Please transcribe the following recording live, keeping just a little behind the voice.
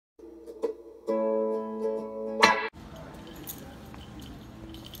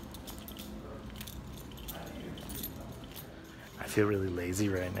feel really lazy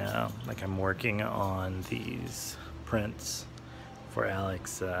right now. Like I'm working on these prints for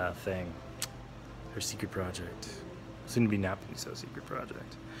Alex thing, her secret project. Soon to be not so secret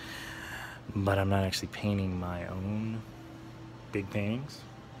project. But I'm not actually painting my own big paintings.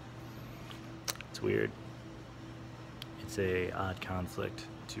 It's weird. It's a odd conflict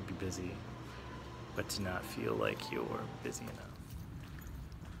to be busy, but to not feel like you're busy enough.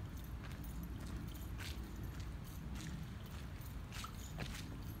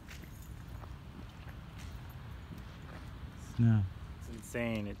 Snow. It's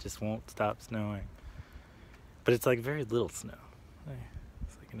insane. It just won't stop snowing. But it's like very little snow.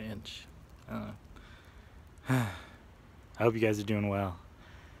 It's like an inch. I don't know. I hope you guys are doing well.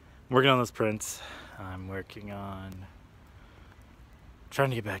 I'm working on those prints. I'm working on trying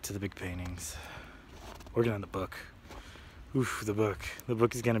to get back to the big paintings. Working on the book. Oof, the book. The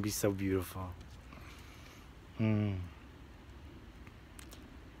book is gonna be so beautiful.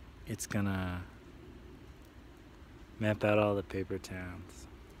 It's gonna map out all the paper towns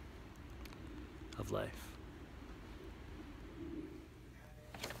of life.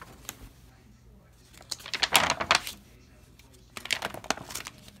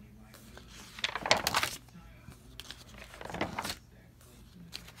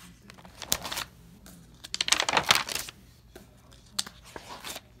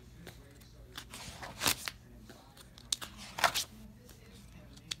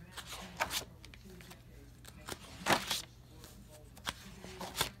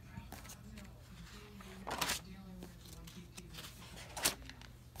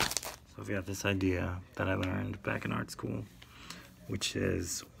 So I've got this idea that I learned back in art school, which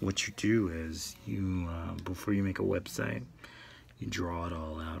is what you do is you, before you make a website, you draw it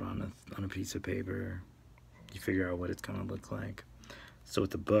all out on a piece of paper. You figure out what it's gonna look like. So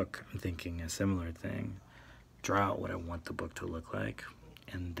with the book, I'm thinking a similar thing. Draw out what I want the book to look like,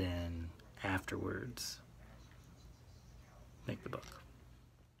 and then afterwards, make the book.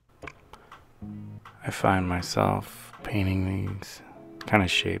 I find myself painting these kind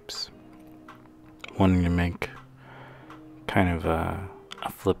of shapes, wanting to make kind of a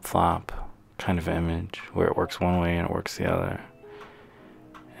flip-flop kind of image where it works one way and it works the other.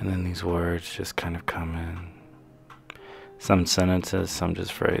 And then these words just kind of come in. Some sentences, some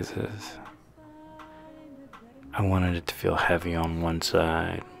just phrases. I wanted it to feel heavy on one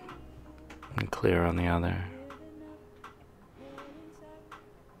side and clear on the other.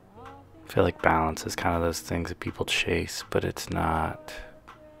 I feel like balance is kind of those things that people chase, but it's not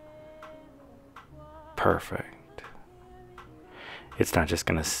perfect. It's not just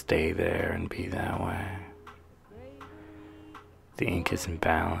gonna stay there and be that way. The ink isn't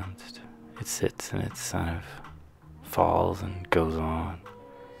balanced. It sits and it kind of falls and goes on.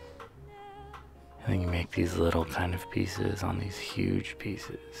 And then you make these little kind of pieces on these huge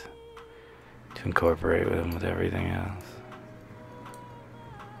pieces to incorporate them with everything else.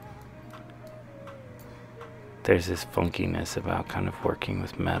 There's this funkiness about kind of working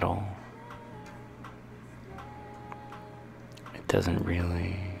with metal. It doesn't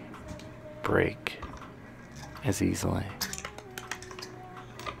really break as easily. It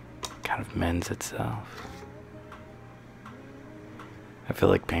kind of mends itself. I feel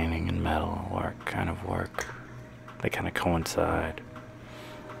like painting and metal work. They kind of coincide.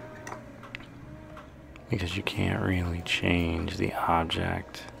 Because you can't really change the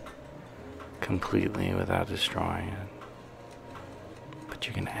object completely without destroying it. But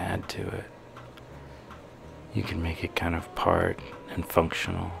you can add to it. You can make it kind of part and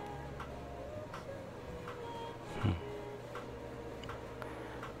functional.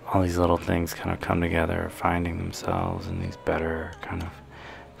 All these little things kind of come together, finding themselves in these better kind of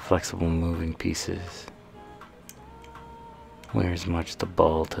flexible moving pieces. We're as much the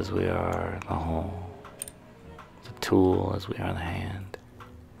bolt as we are the hole, the tool as we are the hand.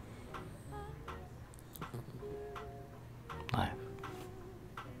 Life.